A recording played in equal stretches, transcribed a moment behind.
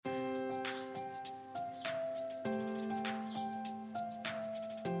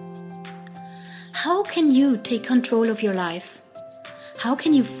How can you take control of your life? How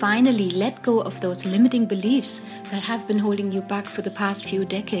can you finally let go of those limiting beliefs that have been holding you back for the past few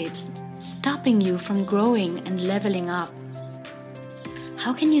decades, stopping you from growing and leveling up?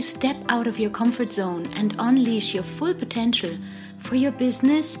 How can you step out of your comfort zone and unleash your full potential for your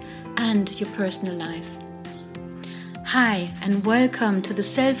business and your personal life? Hi, and welcome to the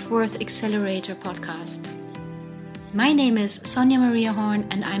Self-Worth Accelerator podcast. My name is Sonja Maria Horn,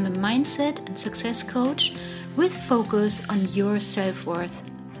 and I'm a mindset and success coach with focus on your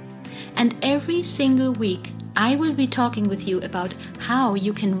self-worth. And every single week, I will be talking with you about how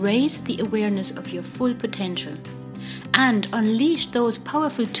you can raise the awareness of your full potential and unleash those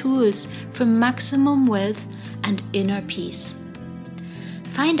powerful tools for maximum wealth and inner peace.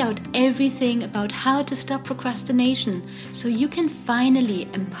 Find out everything about how to stop procrastination so you can finally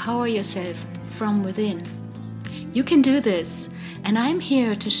empower yourself from within. You can do this, and I'm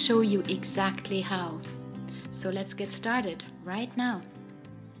here to show you exactly how. So let's get started right now.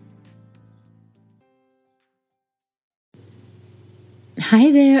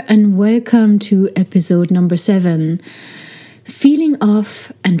 Hi there, and welcome to episode number 7. Feeling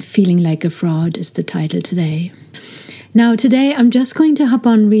off and feeling like a fraud is the title today. Now, today I'm just going to hop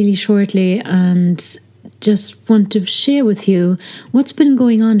on really shortly and just want to share with you what's been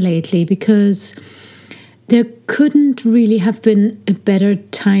going on lately, because there couldn't really have been a better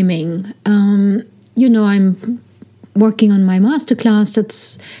timing. I'm working on my masterclass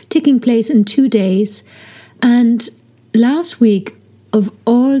that's taking place in 2 days. And last week, of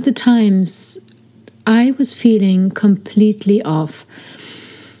all the times, I was feeling completely off.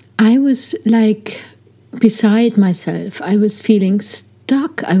 I was like beside myself. I was feeling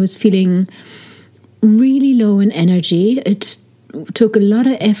stuck. I was feeling really low in energy. It took a lot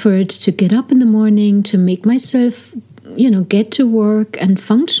of effort to get up in the morning, to make myself, get to work and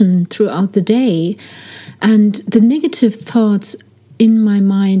function throughout the day. And the negative thoughts in my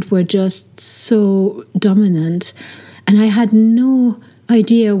mind were just so dominant. And I had no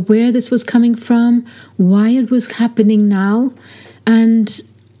idea where this was coming from, why it was happening now. And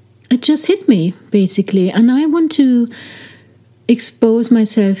it just hit me, basically. And I want to expose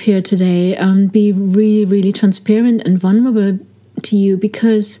myself here today and be really, really transparent and vulnerable to you,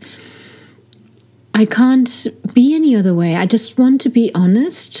 because I can't be any other way. I just want to be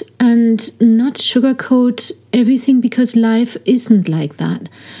honest and not sugarcoat everything, because life isn't like that.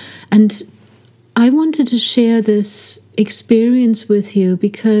 And I wanted to share this experience with you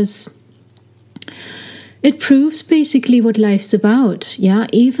because it proves basically what life's about. Yeah,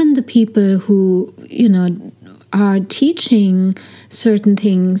 even the people who, are teaching certain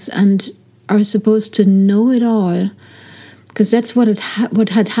things and are supposed to know it all, because that's what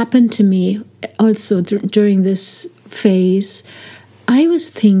had happened to me also during this phase. I was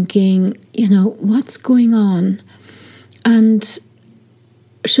thinking, what's going on? And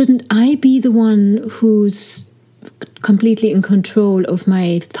shouldn't I be the one who's completely in control of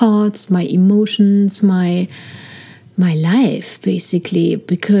my thoughts, my emotions, my life, basically,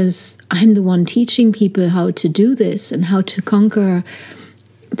 because I'm the one teaching people how to do this and how to conquer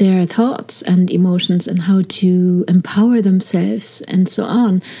their thoughts and emotions and how to empower themselves and so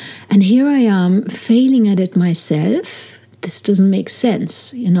on. And here I am failing at it myself. This doesn't make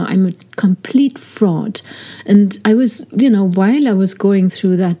sense. I'm a complete fraud. And I was, while I was going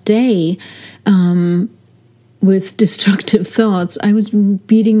through that day with destructive thoughts, I was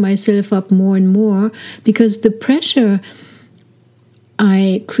beating myself up more and more, because the pressure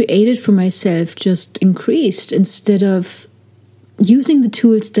I created for myself just increased. Instead of using the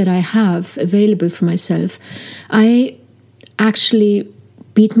tools that I have available for myself, I actually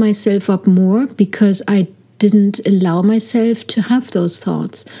beat myself up more, because I didn't allow myself to have those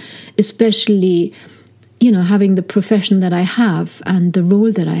thoughts, especially, having the profession that I have and the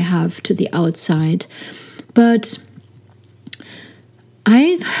role that I have to the outside. But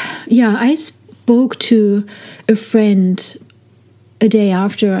I spoke to a friend a day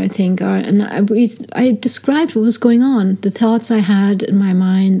after, I think, and I described what was going on, the thoughts I had in my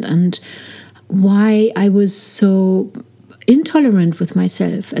mind, and why I was so intolerant with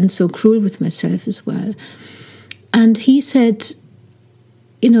myself and so cruel with myself as well. And he said,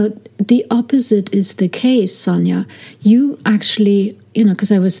 the opposite is the case, Sonja. You actually,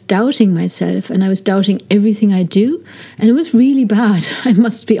 because I was doubting myself and I was doubting everything I do. And it was really bad. I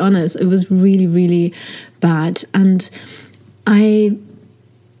must be honest. It was really, really bad. And I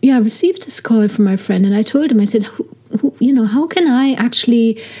received this call from my friend, and I told him, I said, how can I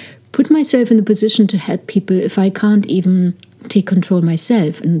actually put myself in the position to help people if I can't even take control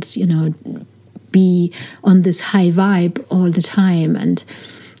myself and, be on this high vibe all the time? And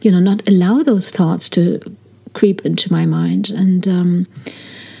not allow those thoughts to creep into my mind. And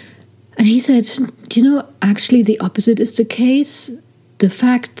he said, actually the opposite is the case. The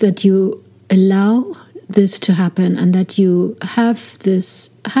fact that you allow this to happen and that you have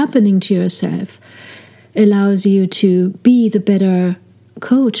this happening to yourself allows you to be the better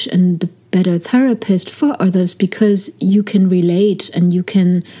coach and the better therapist for others, because you can relate and you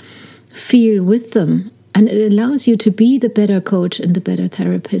can feel with them. And it allows you to be the better coach and the better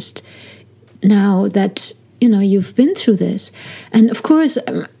therapist now that you've been through this. And of course,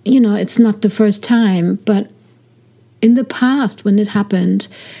 it's not the first time, but in the past when it happened,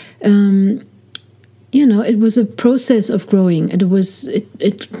 it was a process of growing.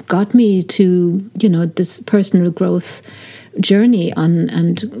 It got me to, this personal growth journey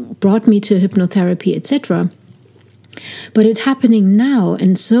and brought me to hypnotherapy, etc. But it's happening now,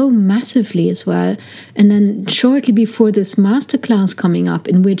 and so massively as well. And then shortly before this masterclass coming up,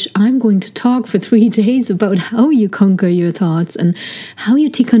 in which I'm going to talk for 3 days about how you conquer your thoughts and how you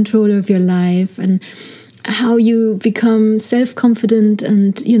take control of your life and how you become self-confident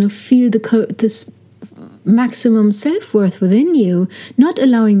and, feel this maximum self-worth within you, not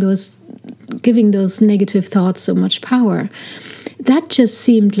giving those negative thoughts so much power. That just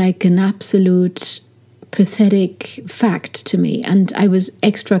seemed like an absolute pathetic fact to me, and I was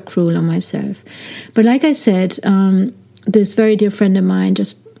extra cruel on myself. But like I said, this very dear friend of mine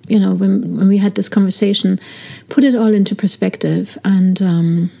just, when we had this conversation, put it all into perspective,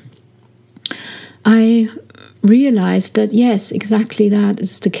 and I realized that yes, exactly that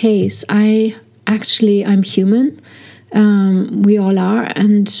is the case. I'm human. We all are,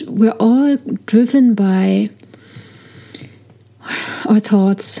 and we're all driven by our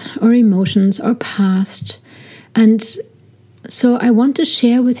thoughts, our emotions, our past. And so I want to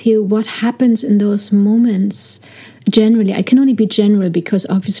share with you what happens in those moments. Generally, I can only be general because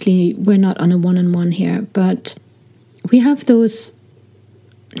obviously we're not on a one-on-one here, but we have those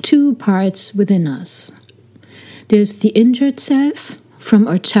two parts within us. There's the injured self from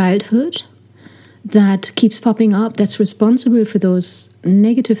our childhood that keeps popping up, that's responsible for those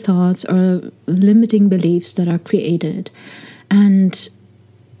negative thoughts or limiting beliefs that are created. And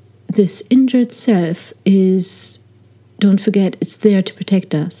this injured self is, don't forget, it's there to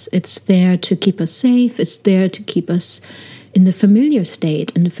protect us. It's there to keep us safe. It's there to keep us in the familiar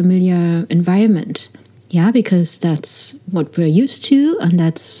state, in the familiar environment. Yeah, because that's what we're used to, and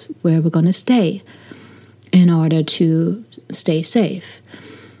that's where we're going to stay in order to stay safe.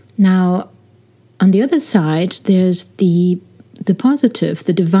 Now, on the other side, there's the positive,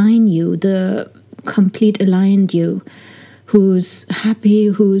 the divine you, the complete aligned you, who's happy,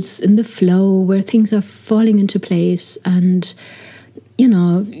 who's in the flow, where things are falling into place, and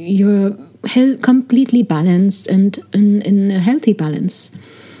you're completely balanced and in a healthy balance,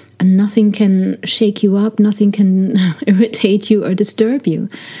 and nothing can shake you up, nothing can irritate you or disturb you.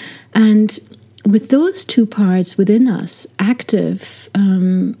 And with those two parts within us active,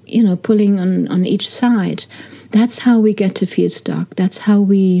 pulling on each side, that's how we get to feel stuck. That's how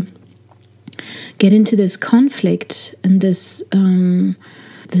we get into this conflict and this the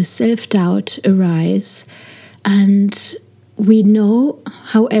self-doubt arise. And we know,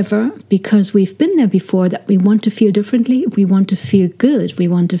 however, because we've been there before, that we want to feel differently. We want to feel good. We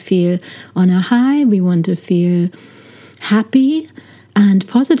want to feel on a high. We want to feel happy and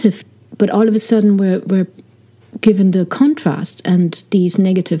positive. But all of a sudden we're given the contrast, and these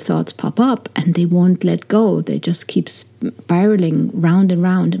negative thoughts pop up and they won't let go. They just keep spiraling round and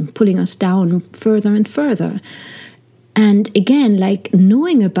round and pulling us down further and further. And again, like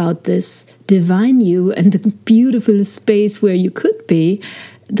knowing about this divine you and the beautiful space where you could be,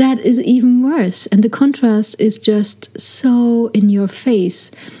 that is even worse. And the contrast is just so in your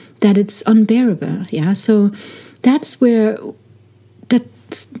face that it's unbearable. Yeah. So that's where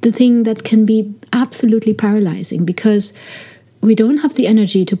the thing that can be absolutely paralyzing, because we don't have the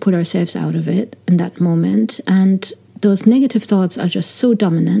energy to pull ourselves out of it in that moment, and those negative thoughts are just so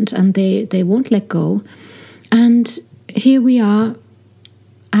dominant and they won't let go. And here we are,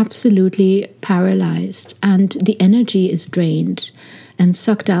 absolutely paralyzed, and the energy is drained and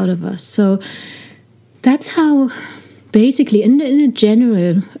sucked out of us. So that's how, basically, in a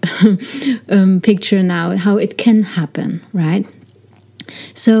general picture now, how it can happen, right?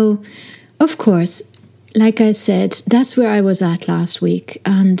 So, of course, like I said, that's where I was at last week.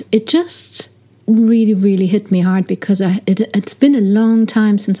 And it just really, really hit me hard, because it's been a long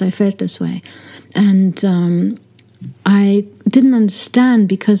time since I felt this way. And I didn't understand,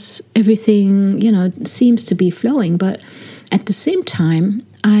 because everything, seems to be flowing. But at the same time,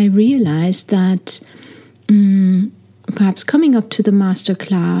 I realized that perhaps coming up to the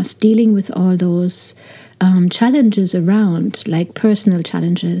masterclass, dealing with all those challenges around, like personal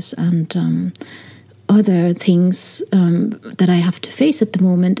challenges and other things that I have to face at the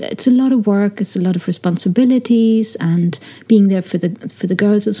moment. It's a lot of work, it's a lot of responsibilities, and being there for the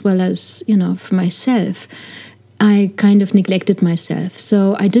girls as well as, for myself. I kind of neglected myself.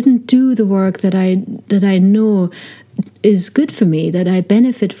 So I didn't do the work that I know is good for me, that I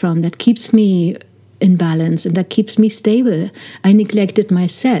benefit from, that keeps me in balance and that keeps me stable. I neglected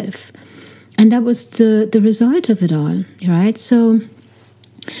myself. And that was the result of it all, right? So,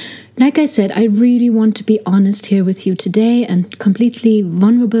 like I said, I really want to be honest here with you today and completely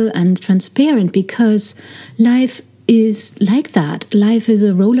vulnerable and transparent, because life is like that. Life is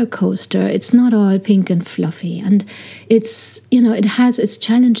a roller coaster. It's not all pink and fluffy. And it's, it has its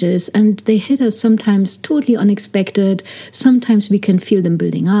challenges, and they hit us sometimes totally unexpected. Sometimes we can feel them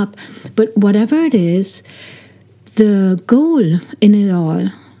building up. But whatever it is, the goal in it all,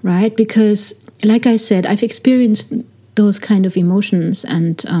 right? Because, like I said, I've experienced those kind of emotions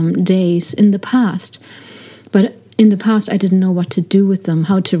and days in the past. But in the past, I didn't know what to do with them,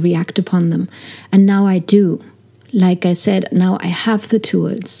 how to react upon them. And now I do. Like I said, now I have the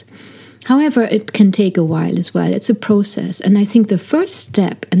tools. However, it can take a while as well. It's a process. And I think the first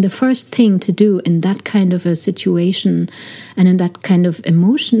step and the first thing to do in that kind of a situation and in that kind of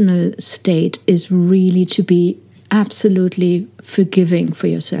emotional state is really to be absolutely forgiving for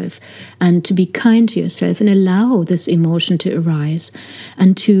yourself and to be kind to yourself and allow this emotion to arise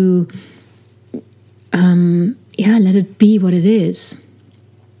and to let it be what it is,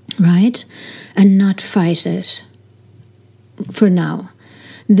 right? And not fight it for now.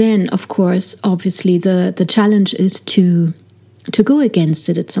 Then, of course, obviously the challenge is to go against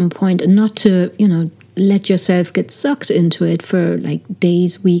it at some point and not to, let yourself get sucked into it for like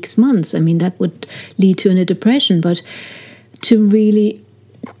days, weeks, months. I mean, that would lead to a depression, but to really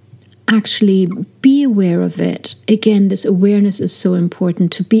actually be aware of it. Again, this awareness is so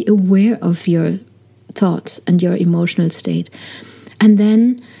important, to be aware of your thoughts and your emotional state. And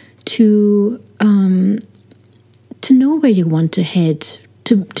then to know where you want to head,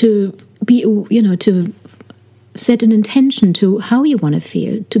 to be, to set an intention to how you want to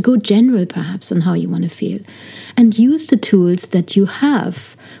feel, to go general perhaps on how you want to feel, and use the tools that you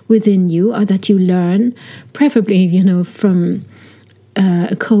have within you or that you learn, preferably, from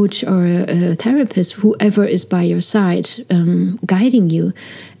a coach or a therapist, whoever is by your side, guiding you.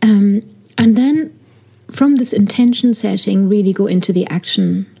 And then from this intention setting, really go into the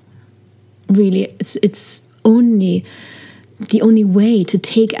action. Really, it's only the only way to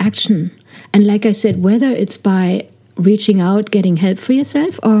take action. And like I said, whether it's by reaching out, getting help for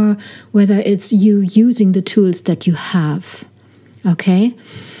yourself, or whether it's you using the tools that you have. Okay?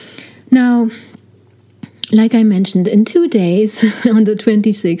 Now, like I mentioned, in 2 days, on the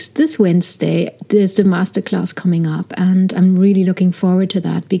 26th, this Wednesday, there's the masterclass coming up. And I'm really looking forward to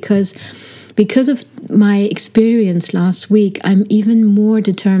that because of my experience last week, I'm even more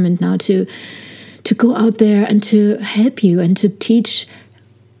determined now to go out there and to help you and to teach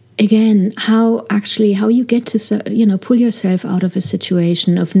again how you get to pull yourself out of a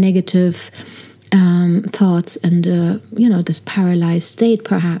situation of negative thoughts and this paralyzed state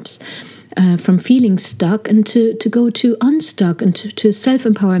perhaps, from feeling stuck, and to go to unstuck and to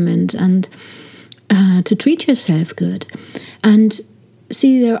self-empowerment and to treat yourself good. And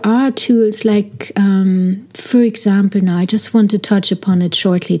see, there are tools like, for example, now I just want to touch upon it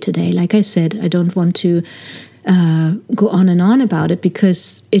shortly today. Like I said, I don't want to go on and on about it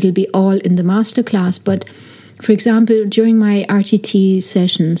because it'll be all in the masterclass. But for example, during my RTT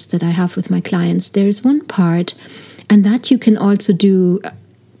sessions that I have with my clients, there's one part, and that you can also do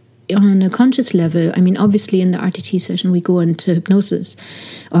on a conscious level. I mean, obviously in the RTT session, we go into hypnosis,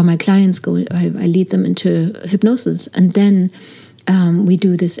 or my clients go, I lead them into hypnosis, and then we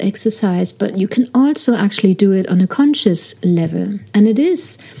do this exercise, but you can also actually do it on a conscious level. And it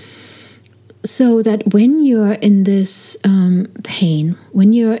is so that when you're in this pain,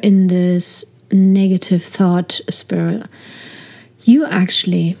 when you're in this negative thought spiral, you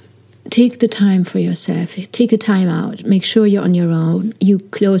actually take the time for yourself, take a time out, make sure you're on your own, you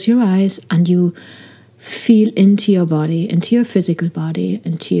close your eyes and you feel into your body, into your physical body,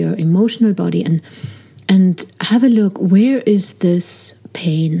 into your emotional body, and have a look, where is this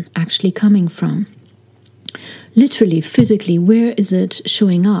pain actually coming from? Literally, physically, where is it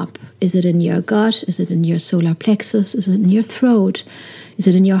showing up? Is it in your gut? Is it in your solar plexus? Is it in your throat? Is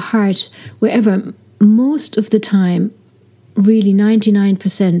it in your heart? Wherever. Most of the time, really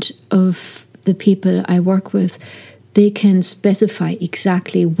 99% of the people I work with, they can specify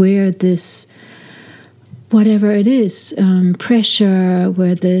exactly where this whatever it is, pressure,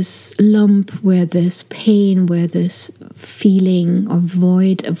 where this lump, where this pain, where this feeling of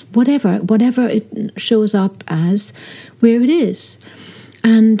void, of whatever it shows up as, where it is.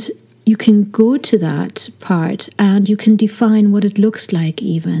 And you can go to that part and you can define what it looks like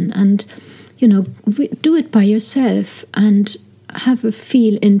even. And, do it by yourself and have a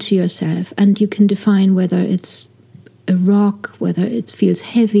feel into yourself. And you can define whether it's a rock, whether it feels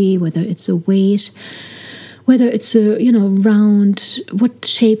heavy, whether it's a weight, whether it's a, round, what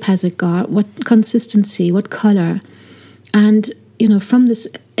shape has it got, what consistency, what color. And, from this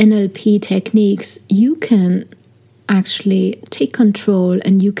NLP techniques, you can actually take control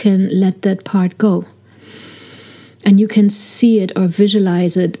and you can let that part go. And you can see it or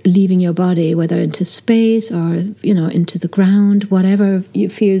visualize it leaving your body, whether into space or, into the ground, whatever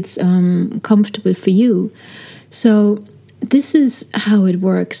feels comfortable for you. So this is how it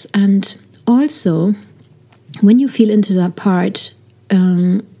works. And also, when you feel into that part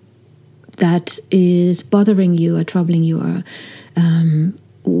that is bothering you or troubling you or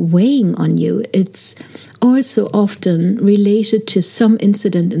weighing on you, it's also often related to some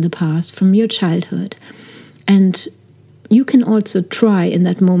incident in the past from your childhood. And you can also try in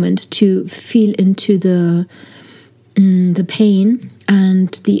that moment to feel into the pain and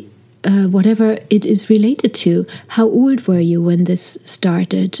the whatever it is related to. How old were you when this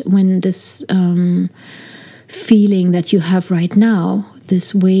started? When this feeling that you have right now,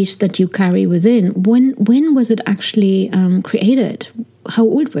 this weight that you carry within, when was it actually created? How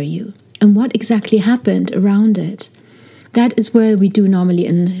old were you? And what exactly happened around it? That is where we do normally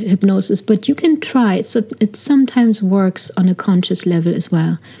in hypnosis, but you can try. It sometimes works on a conscious level as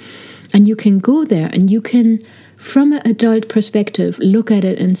well. And you can go there and you can, from an adult perspective, look at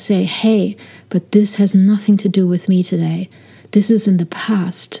it and say, hey, but this has nothing to do with me today. This is in the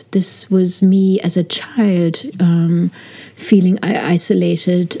past. This was me as a child, feeling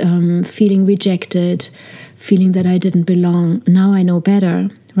isolated, feeling rejected, feeling that I didn't belong. Now I know better,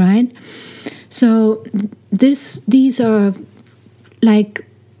 right? So these are like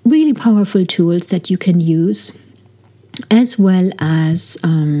really powerful tools that you can use, as well as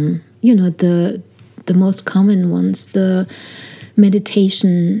the most common ones. The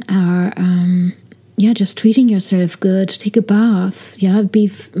meditation are just treating yourself good. Take a bath.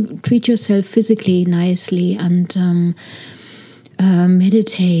 Treat yourself physically nicely and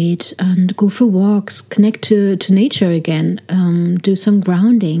meditate and go for walks. Connect to nature again. Do some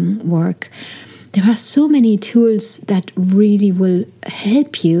grounding work. There are so many tools that really will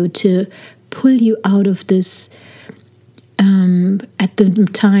help you to pull you out of this, at the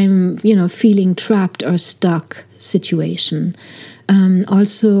time, feeling trapped or stuck situation.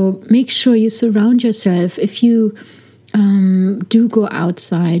 Also, make sure you surround yourself. If you do go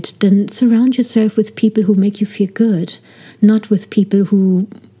outside, then surround yourself with people who make you feel good, not with people who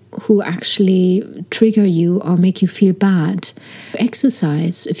actually trigger you or make you feel bad.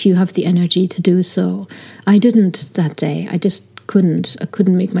 Exercise if you have the energy to do so. I didn't that day. I just couldn't. I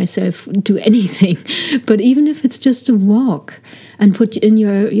couldn't make myself do anything. But even if it's just a walk and put in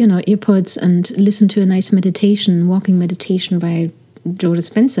your earpods and listen to a nice meditation, walking meditation by Joe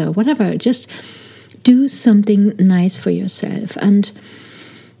Dispenza, whatever, just do something nice for yourself. And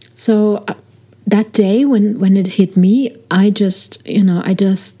so that day when it hit me, I just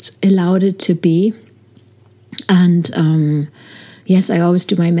allowed it to be. And yes, I always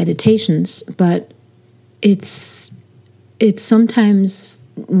do my meditations, but it's sometimes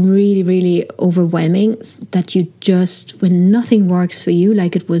really, really overwhelming that you just, when nothing works for you,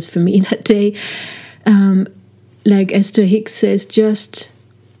 like it was for me that day, like Esther Hicks says, just,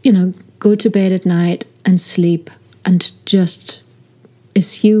 go to bed at night and sleep and just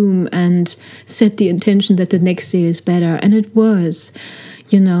assume and set the intention that the next day is better. And it was,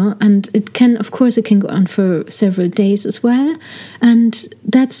 and it can go on for several days as well. And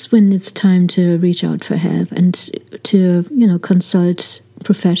that's when it's time to reach out for help and to, consult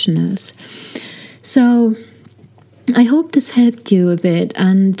professionals. So I hope this helped you a bit.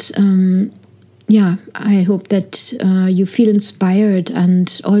 And I hope that you feel inspired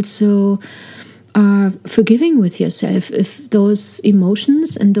and also are forgiving with yourself if those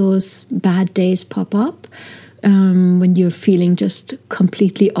emotions and those bad days pop up, when you're feeling just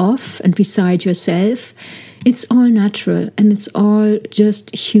completely off and beside yourself. It's all natural and it's all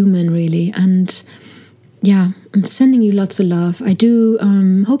just human, really. And I'm sending you lots of love. I do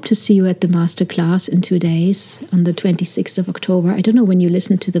hope to see you at the masterclass in 2 days on the 26th of October. I don't know when you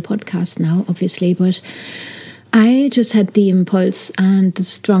listen to the podcast now, obviously, but I just had the impulse and the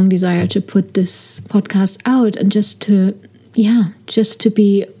strong desire to put this podcast out and just to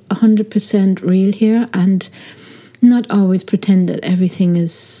be 100% real here and not always pretend that everything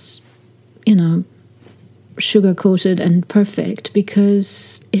is, sugar-coated and perfect,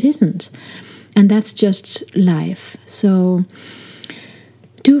 because it isn't. And that's just life. So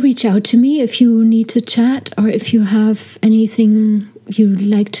do reach out to me if you need to chat or if you have anything you'd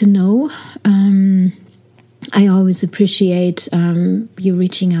like to know. I always appreciate you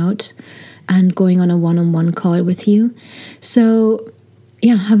reaching out and going on a one-on-one call with you. So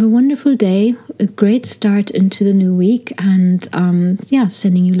yeah, have a wonderful day, a great start into the new week, and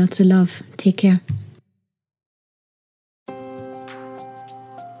sending you lots of love. Take care.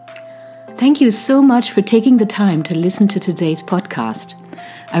 Thank you so much for taking the time to listen to today's podcast.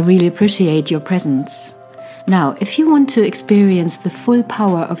 I really appreciate your presence. Now, if you want to experience the full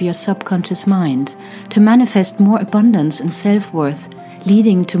power of your subconscious mind, to manifest more abundance and self-worth,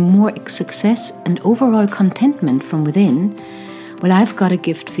 leading to more success and overall contentment from within, well, I've got a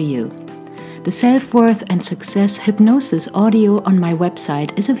gift for you. The Self-Worth and Success Hypnosis audio on my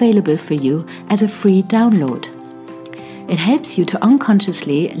website is available for you as a free download. It helps you to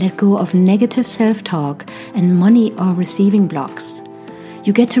unconsciously let go of negative self-talk and money or receiving blocks.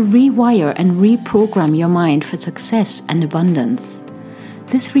 You get to rewire and reprogram your mind for success and abundance.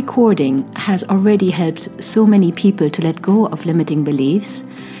 This recording has already helped so many people to let go of limiting beliefs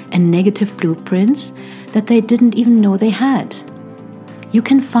and negative blueprints that they didn't even know they had. You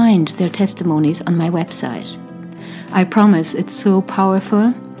can find their testimonies on my website. I promise it's so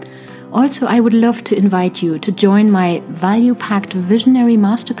powerful. Also, I would love to invite you to join my value-packed Visionary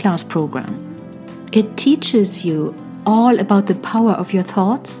Masterclass program. It teaches you all about the power of your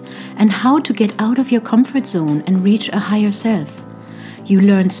thoughts and how to get out of your comfort zone and reach a higher self. You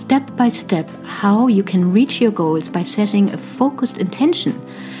learn step by step how you can reach your goals by setting a focused intention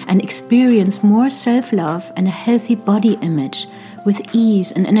and experience more self-love and a healthy body image with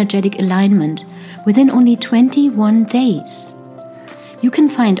ease and energetic alignment within only 21 days. You can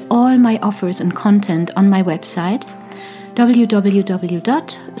find all my offers and content on my website,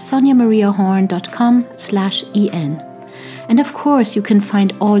 www.soniamariahorn.com/en. And of course, you can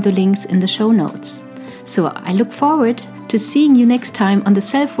find all the links in the show notes. So I look forward to seeing you next time on the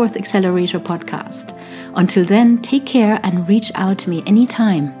Self-Worth Accelerator podcast. Until then, take care and reach out to me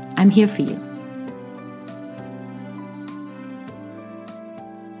anytime. I'm here for you.